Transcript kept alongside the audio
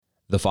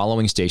The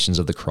following Stations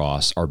of the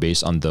Cross are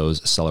based on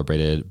those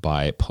celebrated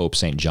by Pope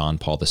St. John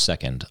Paul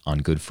II on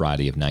Good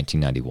Friday of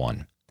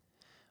 1991.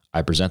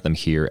 I present them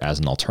here as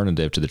an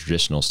alternative to the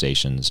traditional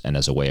stations and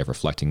as a way of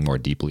reflecting more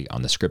deeply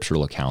on the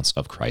scriptural accounts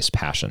of Christ's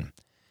Passion.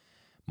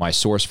 My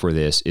source for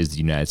this is the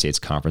United States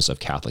Conference of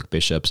Catholic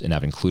Bishops, and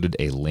I've included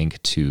a link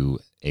to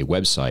a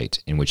website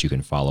in which you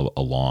can follow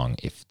along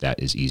if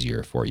that is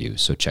easier for you.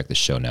 So check the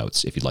show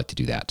notes if you'd like to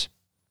do that.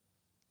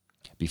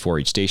 Before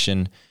each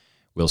station,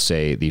 we'll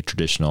say the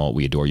traditional,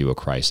 "We adore you, O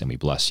Christ, and we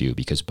bless you,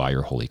 because by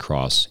your holy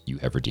cross you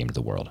have redeemed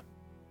the world."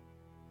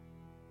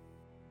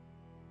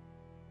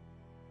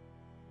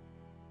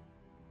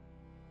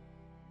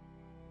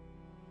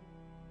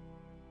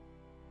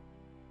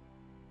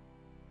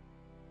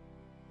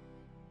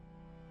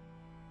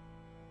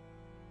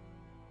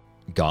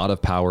 God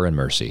of power and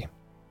mercy,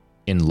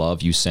 in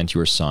love you sent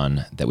your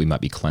Son that we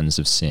might be cleansed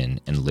of sin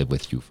and live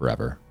with you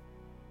forever.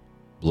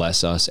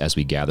 Bless us as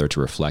we gather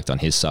to reflect on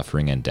his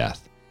suffering and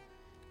death,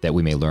 that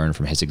we may learn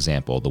from his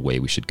example the way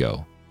we should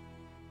go.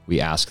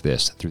 We ask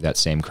this through that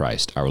same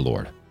Christ our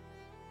Lord.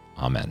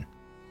 Amen.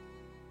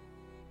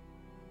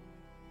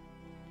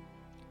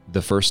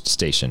 The first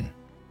station,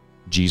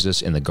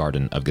 Jesus in the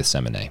Garden of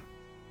Gethsemane.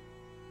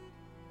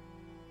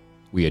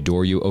 We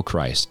adore you, O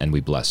Christ, and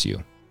we bless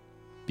you,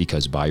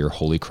 because by your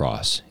holy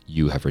cross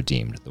you have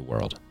redeemed the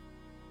world.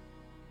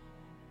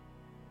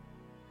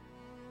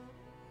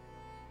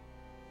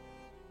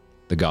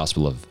 The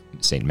Gospel of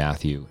St.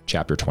 Matthew,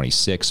 chapter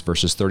 26,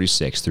 verses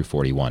 36 through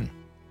 41.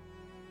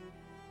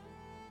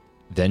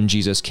 Then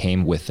Jesus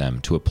came with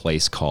them to a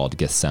place called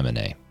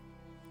Gethsemane,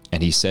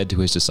 and he said to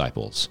his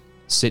disciples,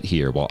 "Sit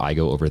here while I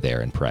go over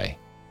there and pray."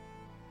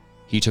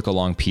 He took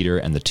along Peter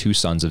and the two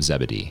sons of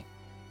Zebedee,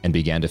 and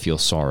began to feel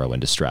sorrow and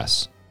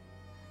distress.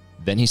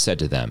 Then he said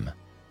to them,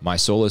 "My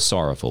soul is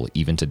sorrowful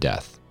even to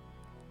death.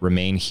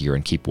 Remain here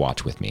and keep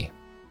watch with me."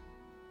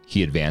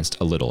 He advanced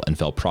a little and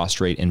fell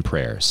prostrate in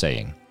prayer,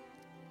 saying,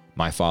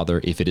 "My Father,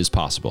 if it is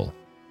possible,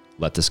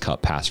 let this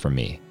cup pass from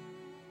me.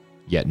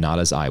 Yet not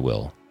as I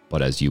will,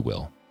 but as you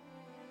will."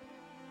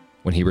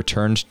 When he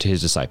returned to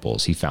his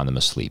disciples, he found them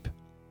asleep.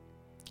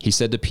 He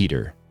said to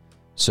Peter,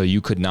 "So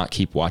you could not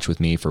keep watch with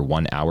me for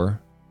 1 hour?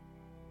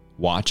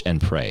 Watch and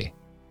pray,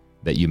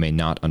 that you may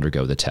not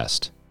undergo the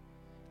test.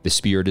 The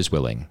spirit is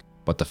willing,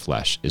 but the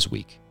flesh is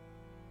weak."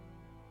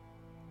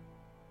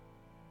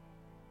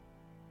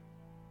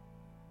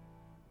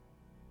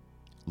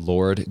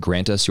 Lord,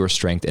 grant us your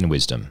strength and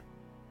wisdom,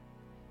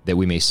 that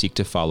we may seek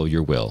to follow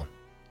your will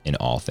in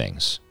all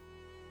things.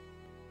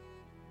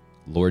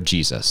 Lord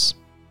Jesus,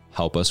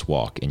 help us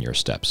walk in your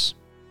steps.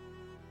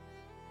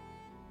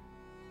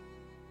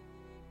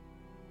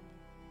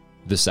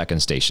 The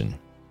second station,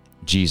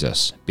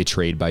 Jesus,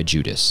 betrayed by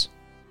Judas,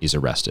 is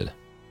arrested.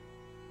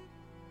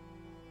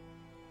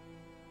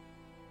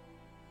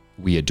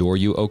 We adore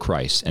you, O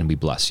Christ, and we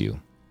bless you,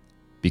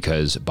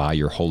 because by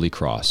your holy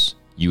cross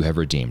you have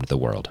redeemed the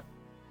world.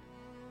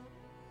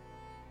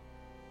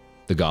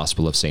 The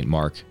Gospel of St.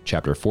 Mark,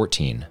 chapter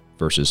 14,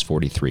 verses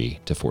 43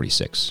 to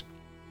 46.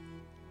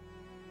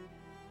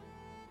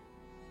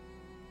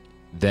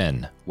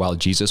 Then, while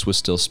Jesus was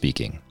still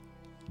speaking,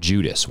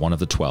 Judas, one of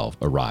the 12,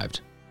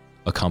 arrived,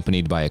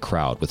 accompanied by a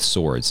crowd with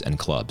swords and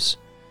clubs,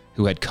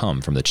 who had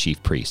come from the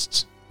chief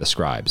priests, the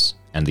scribes,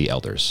 and the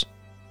elders.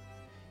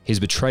 His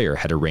betrayer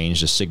had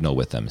arranged a signal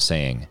with them,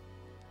 saying,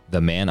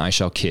 "The man I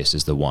shall kiss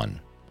is the one.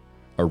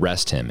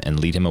 Arrest him and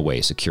lead him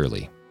away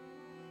securely."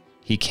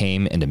 He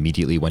came and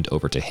immediately went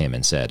over to him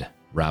and said,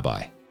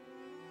 "Rabbi,"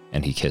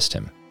 and he kissed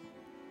him.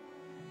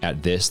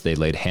 At this they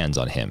laid hands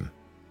on him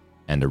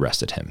and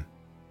arrested him.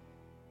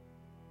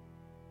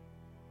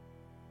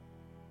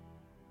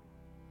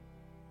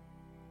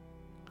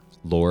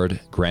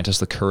 Lord, grant us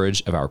the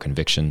courage of our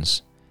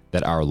convictions,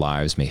 that our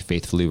lives may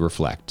faithfully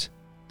reflect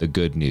the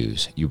good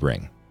news you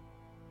bring.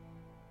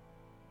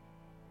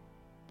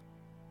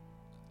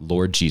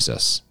 Lord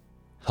Jesus,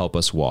 help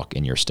us walk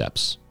in your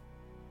steps.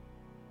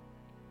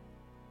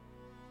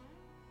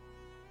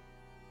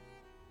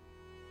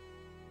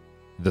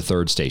 The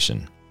third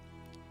station,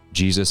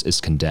 Jesus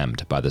is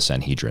condemned by the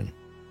Sanhedrin.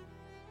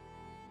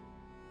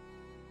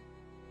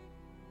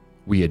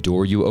 We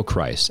adore you, O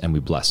Christ, and we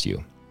bless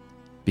you,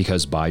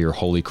 because by your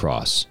holy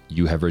cross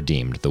you have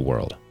redeemed the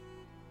world.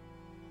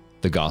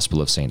 The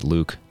Gospel of St.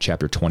 Luke,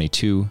 chapter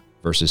 22,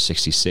 verses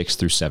 66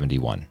 through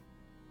 71.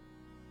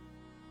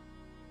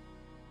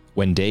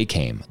 When day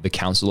came, the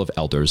council of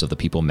elders of the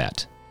people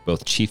met,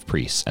 both chief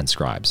priests and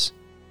scribes,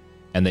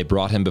 and they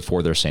brought him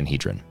before their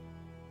Sanhedrin.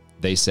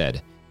 They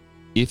said,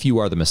 "If you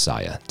are the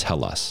Messiah,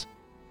 tell us."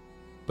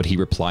 But he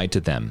replied to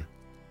them,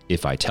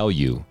 "If I tell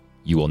you,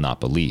 you will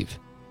not believe,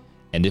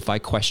 and if I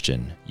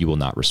question, you will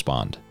not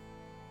respond.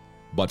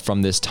 But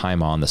from this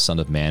time on, the Son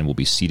of Man will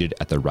be seated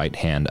at the right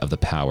hand of the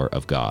power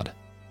of God."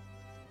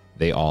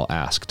 They all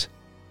asked,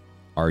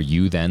 "Are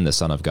you then the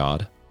Son of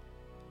God?"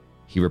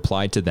 He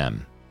replied to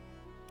them,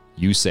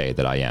 "You say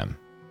that I am."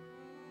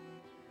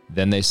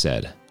 Then they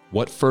said,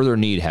 "What further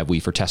need have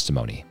we for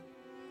testimony?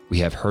 We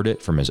have heard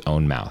it from his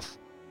own mouth."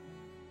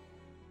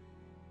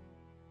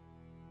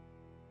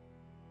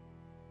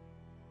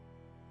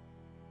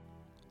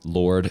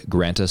 Lord,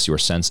 grant us your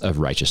sense of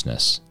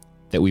righteousness,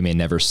 that we may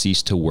never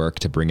cease to work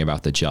to bring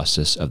about the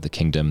justice of the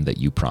kingdom that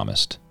you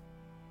promised.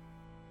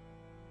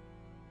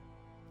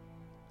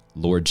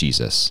 Lord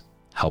Jesus,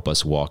 help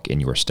us walk in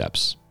your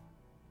steps.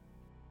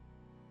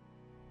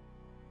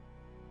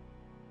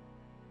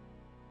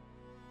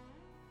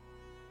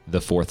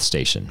 The fourth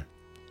station.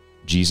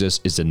 Jesus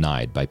is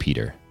denied by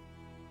Peter.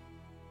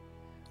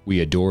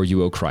 We adore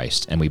you, O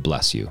Christ, and we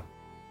bless you,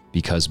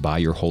 because by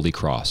your holy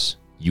cross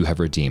you have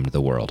redeemed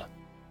the world.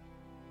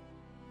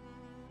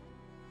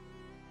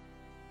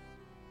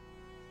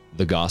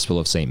 The Gospel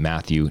of St.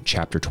 Matthew,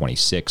 chapter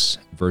 26,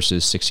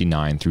 verses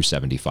 69 through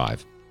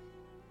 75.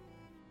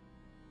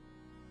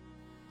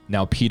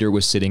 Now Peter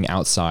was sitting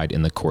outside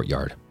in the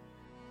courtyard.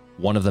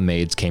 One of the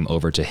maids came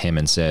over to him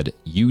and said,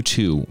 "You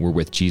too were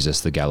with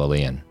Jesus the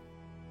Galilean."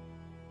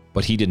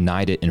 But he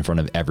denied it in front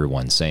of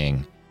everyone,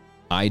 saying,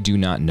 "I do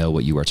not know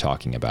what you are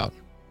talking about."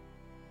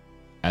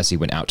 As he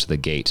went out to the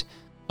gate,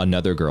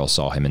 another girl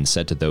saw him and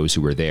said to those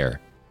who were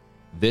there,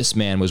 "This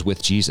man was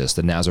with Jesus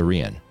the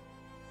Nazarene."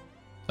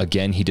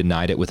 Again he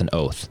denied it with an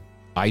oath,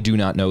 "I do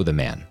not know the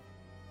man."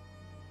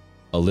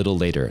 A little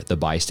later, the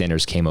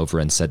bystanders came over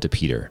and said to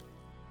Peter,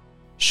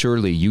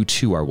 "Surely you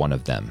too are one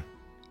of them.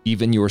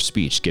 Even your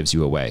speech gives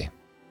you away."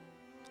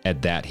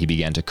 At that he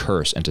began to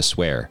curse and to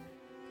swear,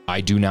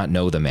 "I do not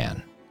know the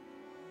man."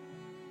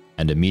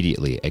 And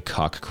immediately a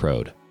cock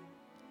crowed.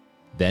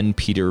 Then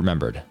Peter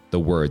remembered the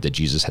word that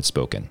Jesus had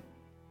spoken,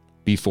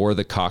 "Before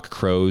the cock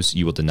crows,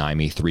 you will deny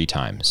me 3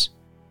 times."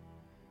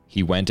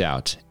 He went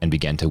out and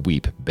began to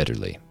weep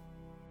bitterly.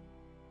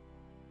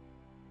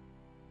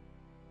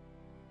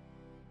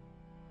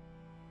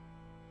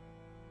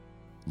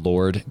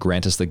 Lord,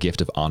 grant us the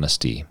gift of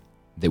honesty,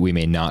 that we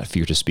may not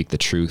fear to speak the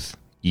truth,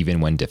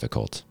 even when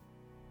difficult.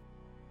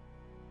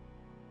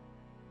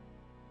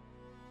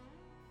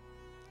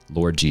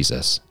 Lord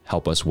Jesus,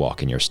 help us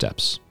walk in your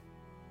steps.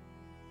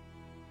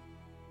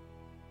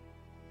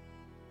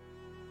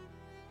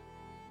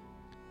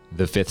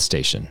 The fifth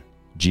station.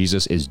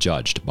 Jesus is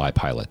judged by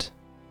Pilate.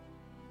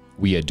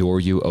 We adore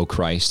you, O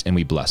Christ, and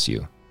we bless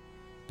you,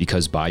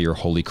 because by your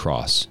holy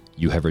cross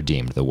you have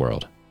redeemed the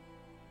world.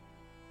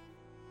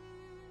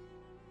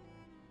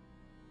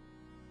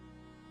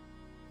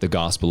 The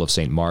Gospel of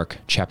St. Mark,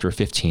 chapter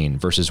 15,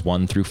 verses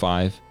 1 through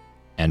 5,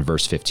 and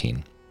verse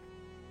 15.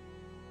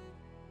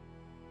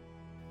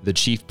 The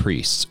chief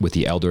priests with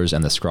the elders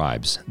and the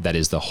scribes, that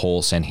is the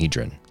whole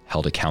Sanhedrin,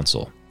 held a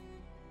council.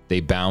 They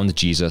bound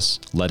Jesus,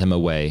 led him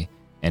away,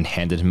 and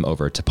handed him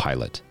over to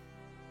Pilate.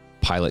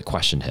 Pilate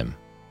questioned him,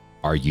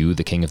 "Are you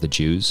the king of the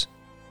Jews?"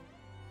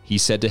 He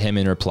said to him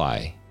in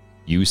reply,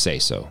 "You say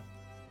so."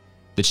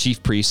 The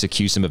chief priests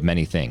accused him of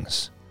many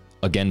things.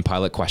 Again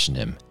Pilate questioned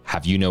him,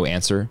 "Have you no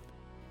answer?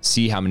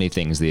 See how many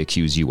things they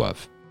accuse you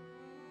of."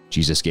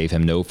 Jesus gave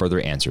him no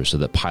further answer, so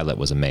that Pilate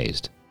was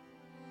amazed.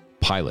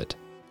 Pilate,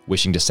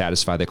 wishing to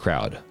satisfy the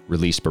crowd,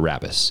 released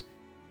Barabbas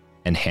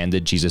and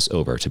handed Jesus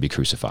over to be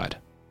crucified.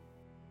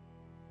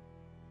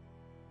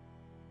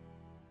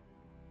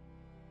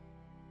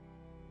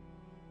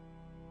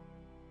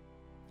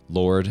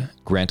 Lord,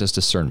 grant us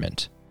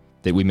discernment,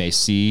 that we may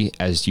see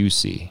as you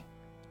see,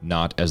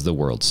 not as the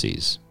world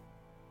sees.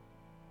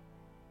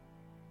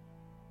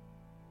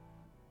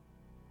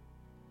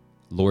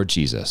 Lord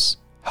Jesus,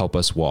 help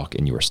us walk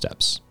in your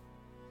steps.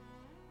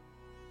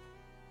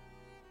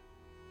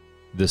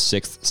 The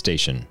sixth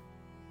station.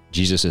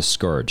 Jesus is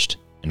scourged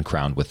and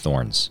crowned with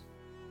thorns.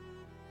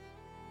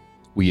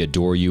 We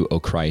adore you, O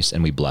Christ,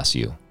 and we bless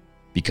you,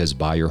 because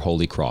by your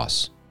holy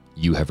cross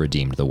you have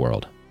redeemed the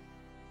world.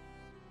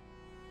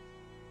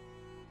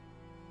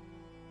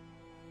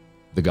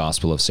 The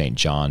Gospel of St.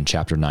 John,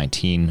 chapter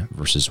 19,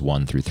 verses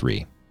 1 through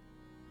 3.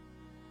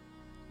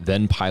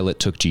 Then Pilate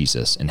took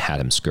Jesus and had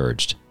him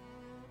scourged.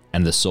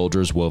 And the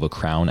soldiers wove a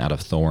crown out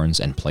of thorns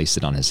and placed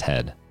it on his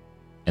head,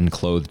 and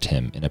clothed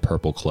him in a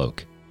purple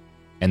cloak.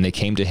 And they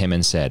came to him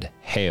and said,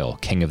 "Hail,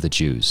 King of the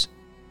Jews!"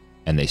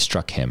 And they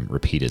struck him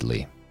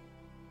repeatedly.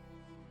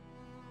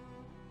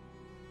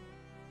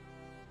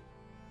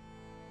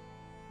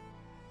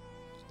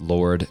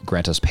 Lord,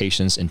 grant us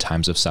patience in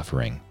times of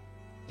suffering,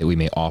 that we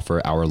may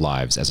offer our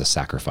lives as a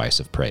sacrifice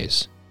of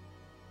praise.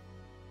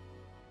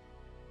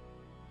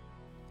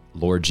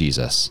 Lord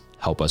Jesus,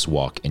 help us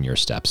walk in your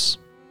steps.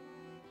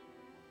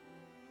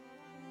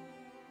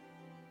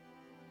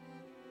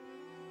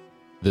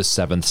 The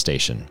seventh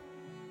station.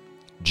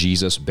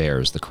 Jesus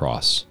bears the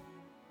cross.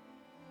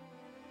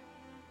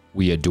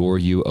 We adore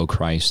you, O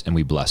Christ, and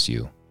we bless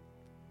you,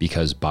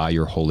 because by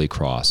your holy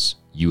cross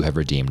you have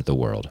redeemed the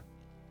world.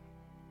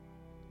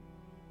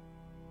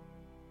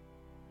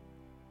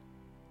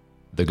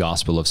 The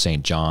Gospel of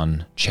St.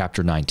 John,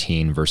 chapter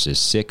 19, verses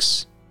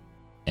 6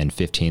 and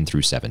 15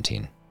 through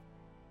 17.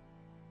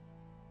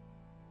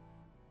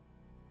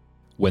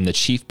 When the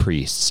chief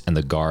priests and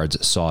the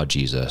guards saw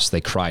Jesus,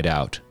 they cried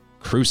out,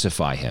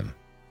 "Crucify him!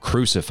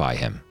 Crucify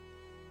him!"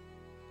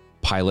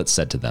 Pilate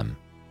said to them,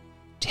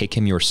 "Take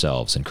him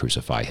yourselves and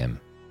crucify him.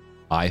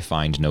 I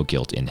find no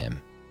guilt in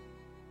him."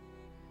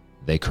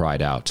 They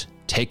cried out,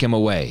 "Take him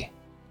away!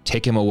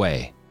 "Take him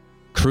away!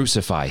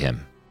 Crucify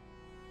him!"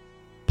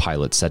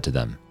 Pilate said to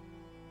them,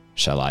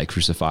 "Shall I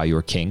crucify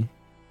your king?"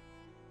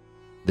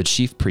 The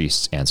chief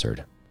priests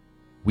answered,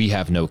 "We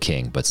have no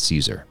king but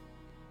Caesar."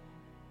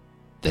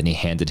 Then he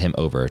handed him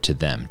over to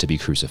them to be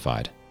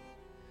crucified.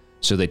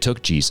 So they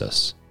took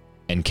Jesus,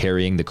 and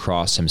carrying the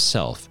cross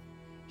himself,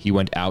 he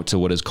went out to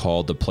what is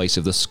called the place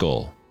of the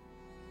skull,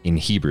 in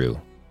Hebrew,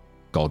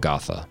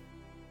 Golgotha.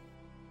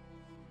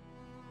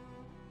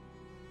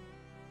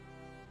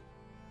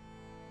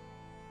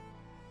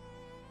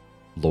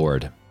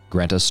 Lord,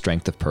 grant us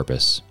strength of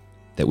purpose,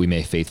 that we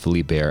may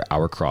faithfully bear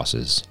our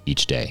crosses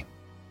each day.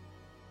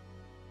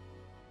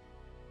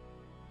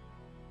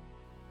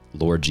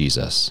 Lord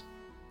Jesus,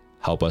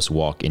 help us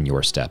walk in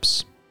your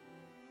steps.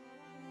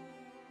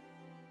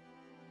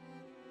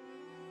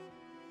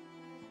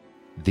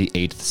 The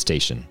 8th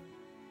station.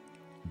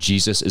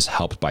 Jesus is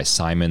helped by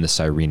Simon the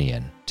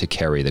Cyrenian to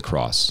carry the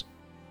cross.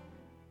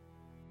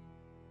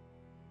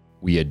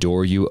 We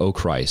adore you, O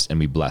Christ, and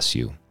we bless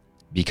you,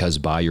 because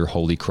by your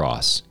holy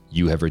cross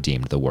you have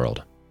redeemed the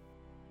world.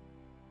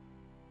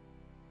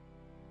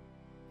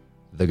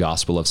 The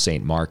Gospel of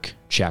St. Mark,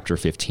 chapter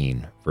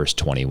 15, verse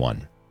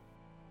 21.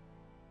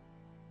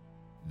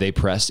 They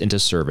pressed into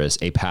service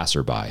a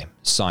passerby,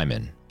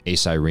 Simon, a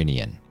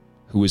Cyrenian,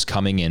 who was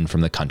coming in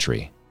from the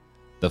country,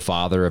 the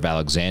father of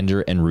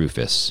Alexander and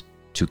Rufus,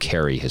 to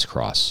carry his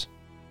cross.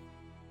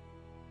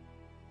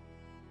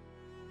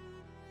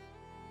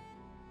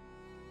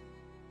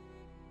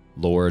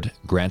 Lord,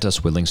 grant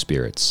us willing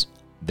spirits,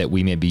 that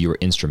we may be your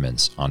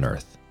instruments on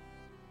earth.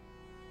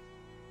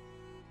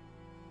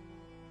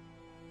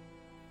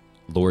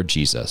 Lord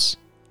Jesus,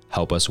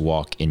 help us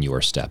walk in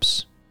your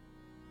steps.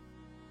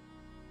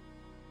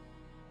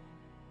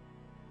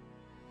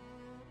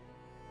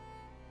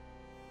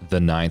 The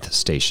 9th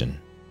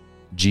station.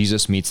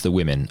 Jesus meets the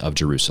women of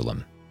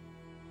Jerusalem.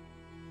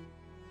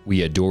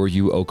 We adore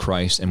you, O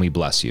Christ, and we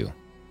bless you,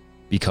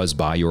 because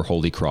by your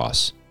holy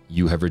cross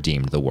you have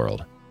redeemed the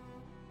world.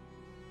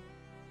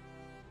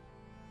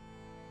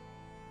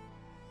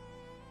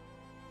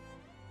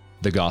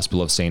 The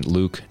Gospel of St.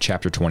 Luke,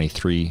 chapter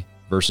 23,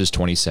 verses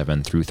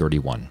 27 through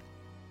 31.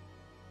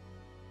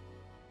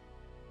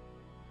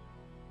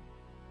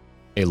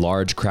 A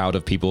large crowd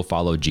of people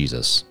followed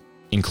Jesus,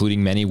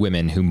 including many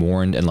women who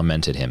mourned and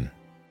lamented him.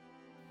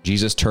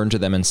 Jesus turned to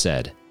them and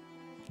said,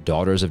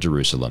 "Daughters of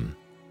Jerusalem,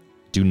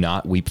 do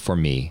not weep for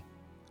me.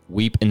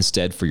 Weep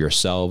instead for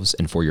yourselves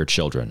and for your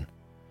children.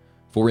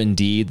 For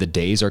indeed the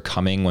days are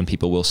coming when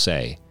people will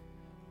say,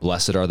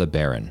 'Blessed are the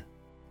barren,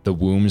 the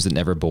wombs that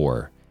never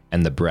bore,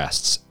 and the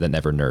breasts that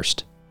never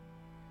nursed.'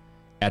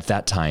 At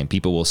that time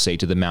people will say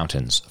to the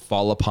mountains,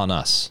 'Fall upon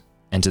us,'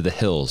 and to the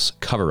hills,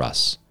 'Cover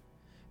us.'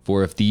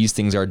 For if these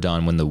things are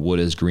done when the wood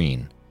is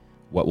green,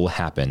 what will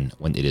happen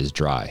when it is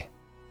dry?"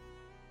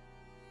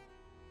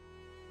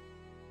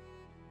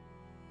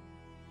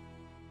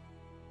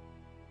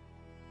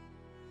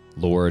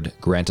 Lord,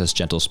 grant us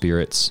gentle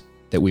spirits,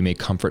 that we may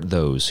comfort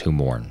those who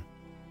mourn.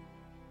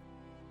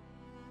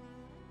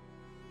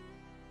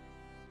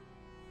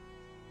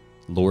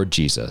 Lord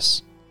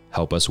Jesus,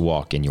 help us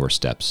walk in your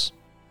steps.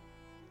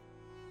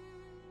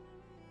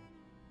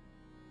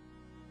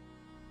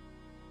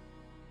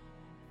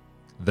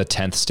 The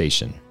 10th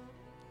station.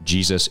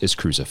 Jesus is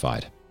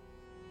crucified.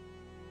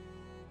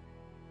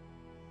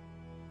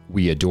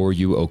 We adore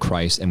you, O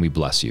Christ, and we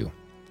bless you,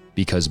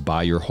 because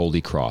by your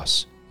holy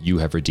cross you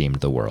have redeemed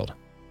the world.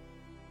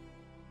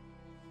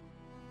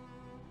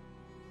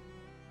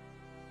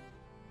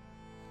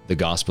 The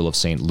Gospel of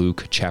St.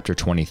 Luke, chapter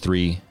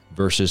 23,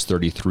 verses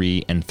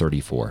 33 and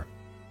 34.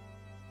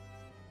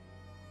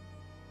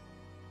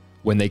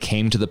 When they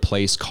came to the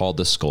place called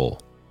the Skull,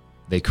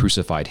 they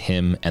crucified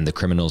him and the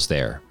criminals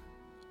there,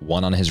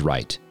 one on his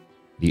right,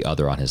 the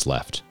other on his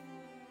left.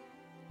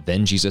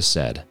 Then Jesus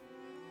said,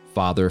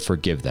 "Father,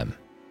 forgive them.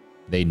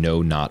 They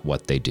know not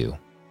what they do."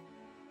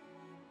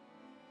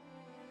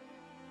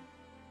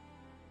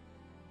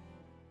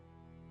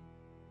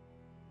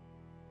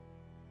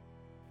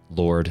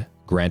 Lord,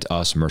 grant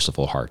us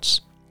merciful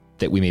hearts,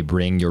 that we may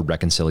bring your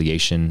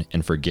reconciliation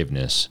and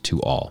forgiveness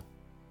to all.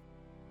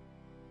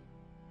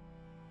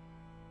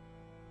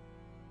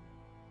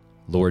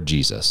 Lord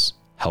Jesus,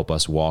 help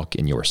us walk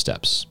in your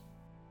steps.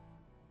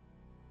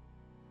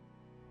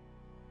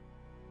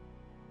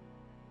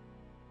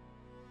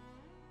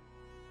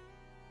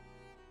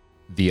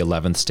 The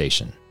 11th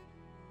station.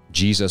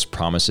 Jesus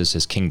promises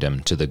his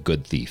kingdom to the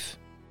good thief.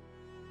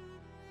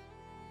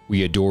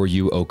 We adore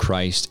you, O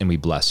Christ, and we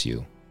bless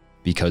you,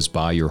 because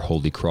by your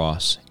holy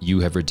cross you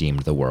have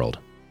redeemed the world.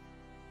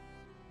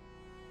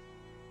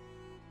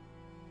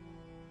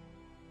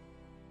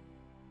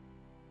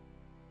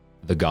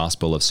 The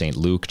Gospel of St.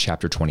 Luke,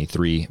 chapter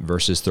 23,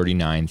 verses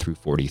 39 through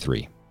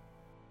 43.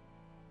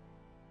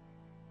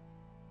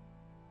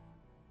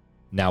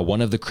 Now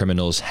one of the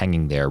criminals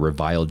hanging there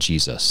reviled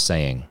Jesus,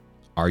 saying,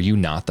 "Are you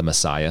not the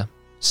Messiah?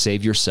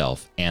 Save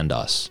yourself and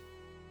us."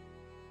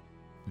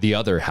 The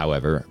other,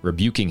 however,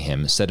 rebuking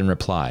him, said in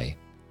reply,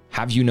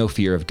 "Have you no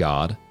fear of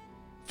God?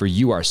 for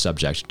you are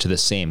subject to the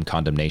same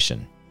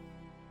condemnation.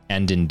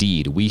 And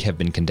indeed, we have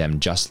been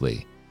condemned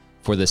justly,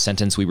 for the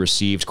sentence we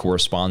received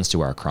corresponds to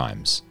our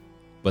crimes.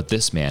 But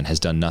this man has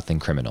done nothing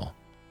criminal."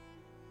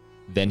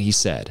 Then he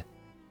said,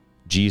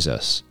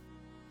 "Jesus,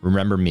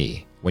 remember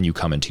me when you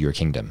come into your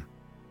kingdom."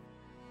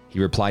 He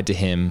replied to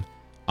him,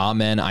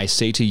 "Amen, I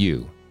say to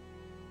you,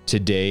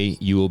 today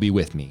you will be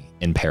with me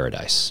in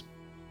paradise."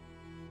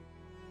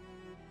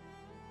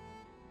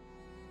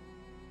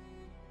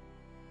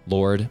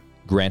 Lord,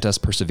 grant us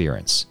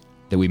perseverance,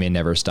 that we may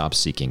never stop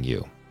seeking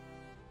you.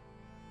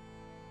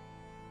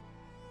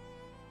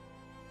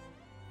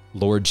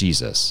 Lord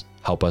Jesus,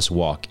 help us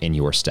walk in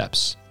your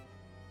steps.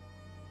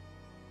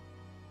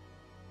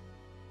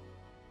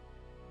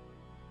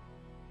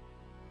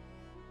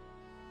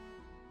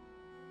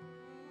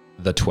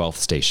 The 12th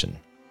station.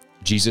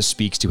 Jesus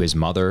speaks to his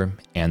mother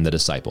and the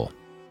disciple.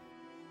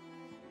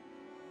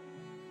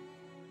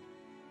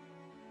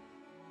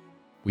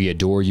 We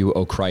adore you,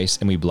 O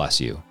Christ, and we bless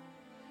you,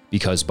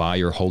 because by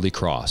your holy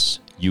cross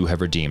you have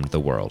redeemed the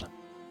world.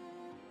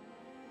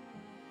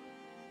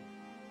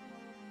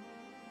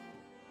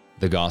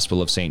 The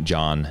Gospel of St.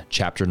 John,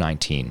 chapter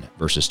 19,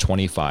 verses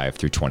 25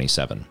 through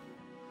 27.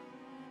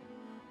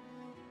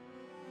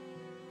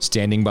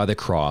 Standing by the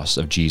cross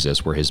of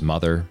Jesus were his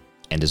mother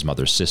and his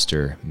mother's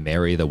sister,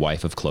 Mary the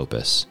wife of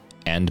Clopas,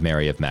 and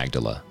Mary of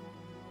Magdala.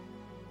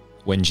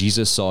 When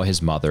Jesus saw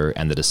his mother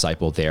and the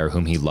disciple there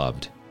whom he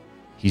loved,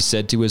 he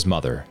said to his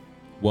mother,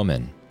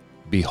 "Woman,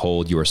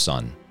 behold your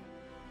son."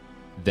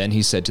 Then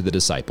he said to the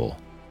disciple,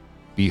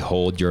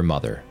 "Behold your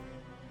mother."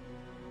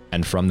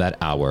 And from that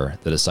hour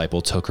the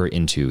disciple took her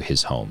into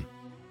his home.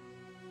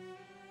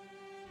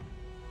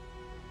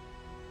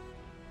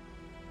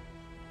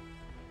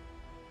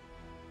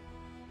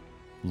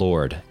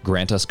 Lord,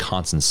 grant us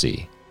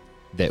constancy,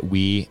 that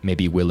we may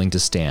be willing to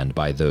stand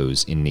by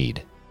those in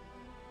need.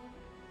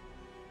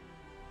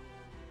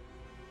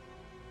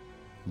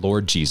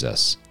 Lord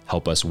Jesus,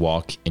 help us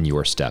walk in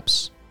your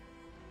steps.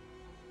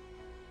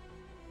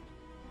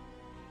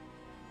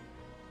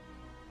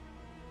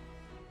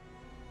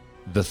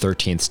 The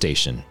 13th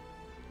station.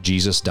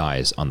 Jesus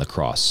dies on the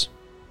cross.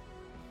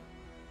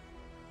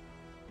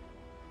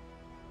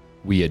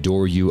 We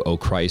adore you, O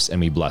Christ,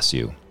 and we bless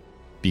you,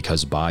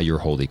 because by your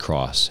holy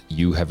cross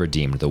you have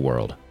redeemed the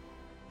world.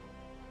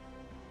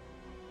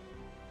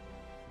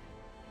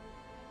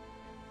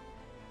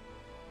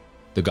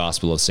 The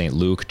Gospel of St.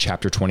 Luke,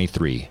 chapter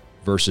 23,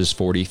 verses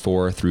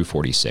 44 through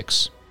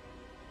 46.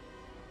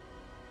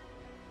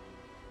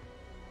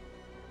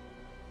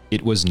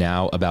 It was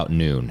now about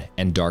noon,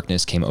 and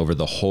darkness came over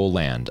the whole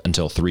land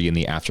until 3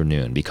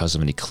 p.m. because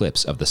of an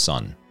eclipse of the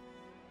sun.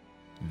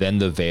 Then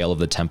the veil of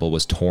the temple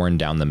was torn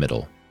down the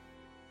middle.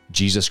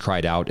 Jesus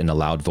cried out in a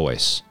loud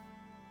voice,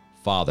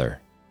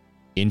 "Father,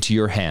 into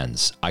your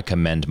hands I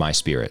commend my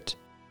spirit."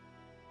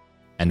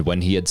 And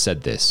when he had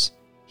said this,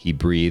 he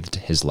breathed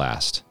his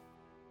last.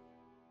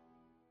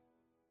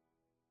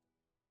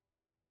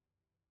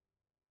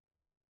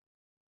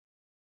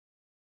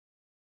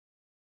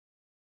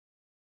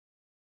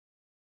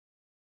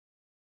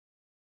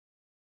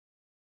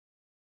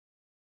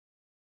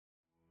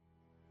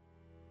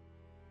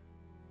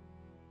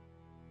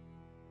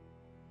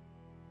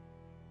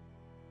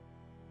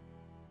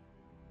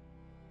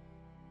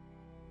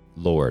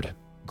 Lord,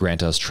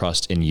 grant us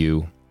trust in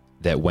you,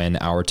 that when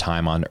our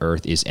time on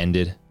earth is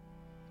ended,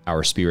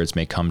 our spirits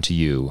may come to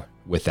you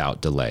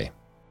without delay.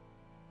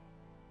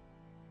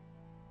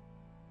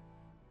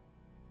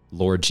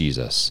 Lord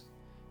Jesus,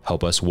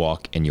 help us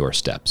walk in your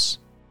steps.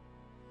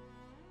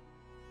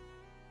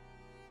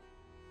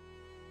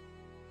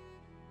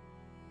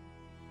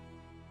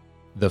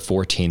 The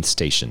 14th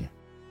station.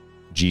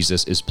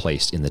 Jesus is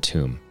placed in the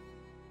tomb.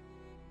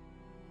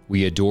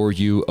 We adore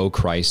you, O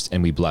Christ,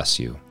 and we bless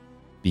you,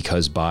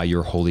 because by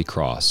your holy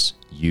cross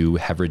you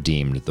have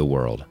redeemed the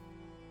world.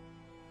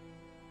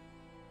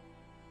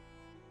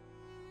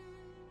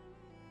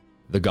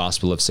 The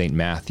Gospel of St.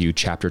 Matthew,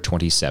 chapter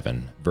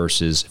 27,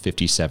 verses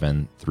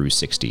 57 through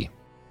 60.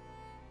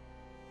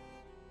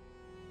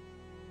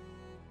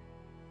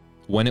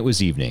 When it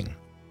was evening,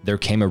 there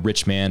came a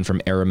rich man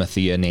from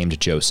Arimathea named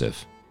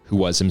Joseph, who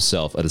was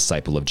himself a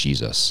disciple of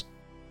Jesus.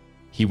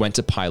 He went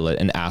to Pilate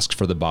and asked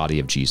for the body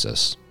of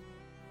Jesus.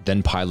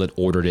 Then Pilate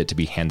ordered it to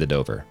be handed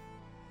over.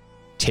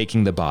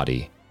 Taking the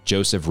body,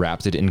 Joseph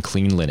wrapped it in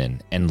clean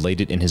linen and laid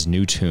it in his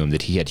new tomb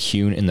that he had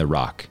hewn in the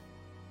rock.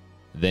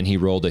 Then he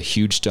rolled a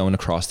huge stone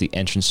across the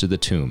entrance to the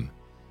tomb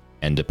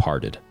and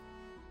departed.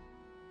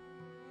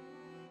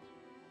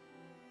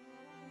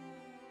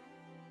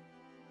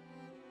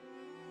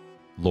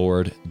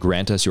 Lord,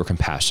 grant us your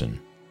compassion,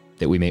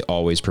 that we may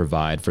always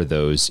provide for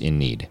those in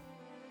need.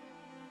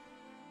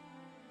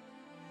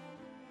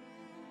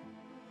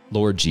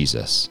 Lord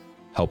Jesus,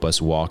 help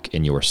us walk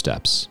in your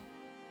steps.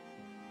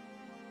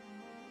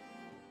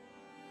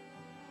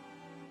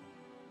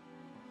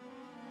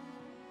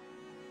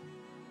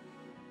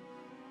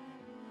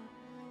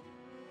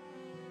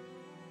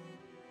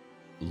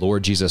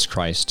 Lord Jesus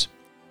Christ,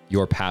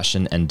 Your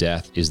passion and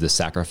death is the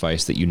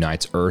sacrifice that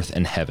unites earth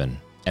and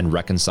heaven and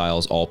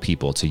reconciles all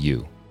people to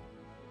you.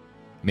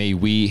 May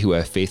we who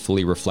have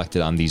faithfully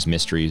reflected on these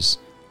mysteries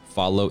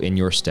follow in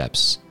your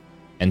steps,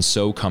 and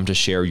so come to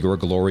share your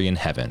glory in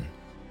heaven,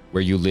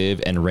 where you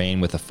live and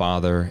reign with the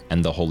Father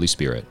and the Holy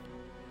Spirit,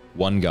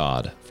 one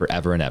God,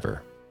 forever and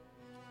ever.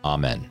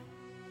 Amen.